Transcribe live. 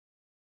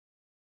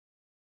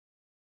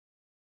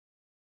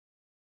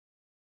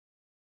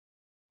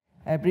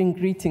I bring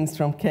greetings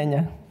from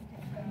Kenya.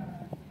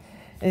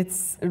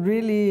 It's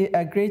really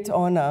a great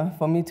honor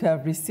for me to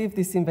have received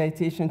this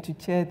invitation to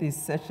chair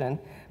this session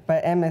by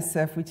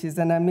MSF, which is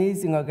an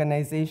amazing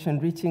organization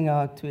reaching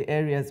out to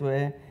areas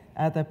where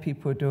other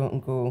people don't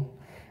go.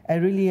 I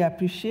really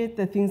appreciate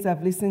the things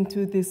I've listened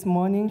to this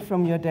morning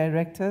from your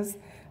directors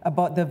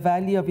about the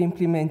value of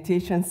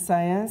implementation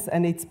science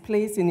and its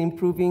place in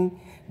improving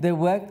the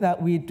work that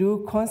we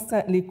do,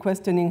 constantly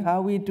questioning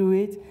how we do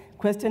it,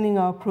 questioning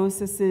our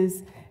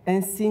processes,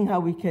 and seeing how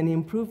we can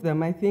improve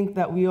them. I think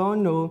that we all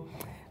know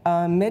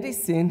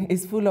medicine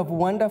is full of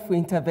wonderful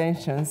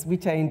interventions,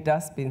 which are in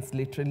dustbins,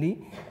 literally,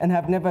 and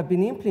have never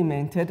been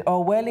implemented,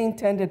 or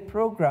well-intended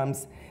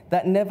programs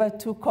that never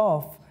took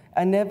off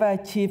and never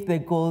achieved the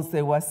goals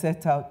they were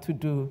set out to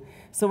do.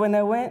 So when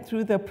I went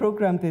through the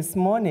program this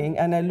morning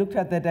and I looked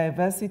at the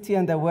diversity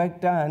and the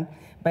work done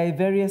by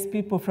various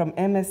people from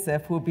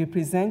MSF who will be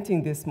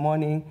presenting this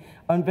morning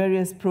on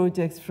various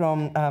projects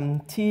from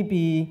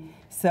TB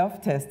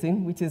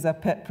self-testing, which is a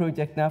pet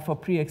project now for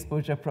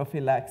pre-exposure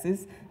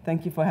prophylaxis.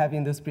 Thank you for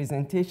having those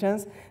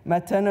presentations.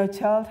 Maternal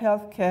child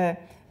health care,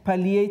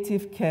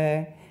 palliative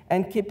care,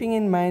 and keeping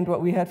in mind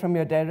what we heard from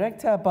your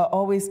director about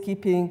always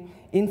keeping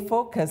in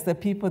focus the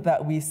people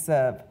that we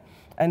serve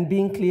and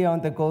being clear on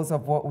the goals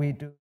of what we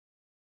do.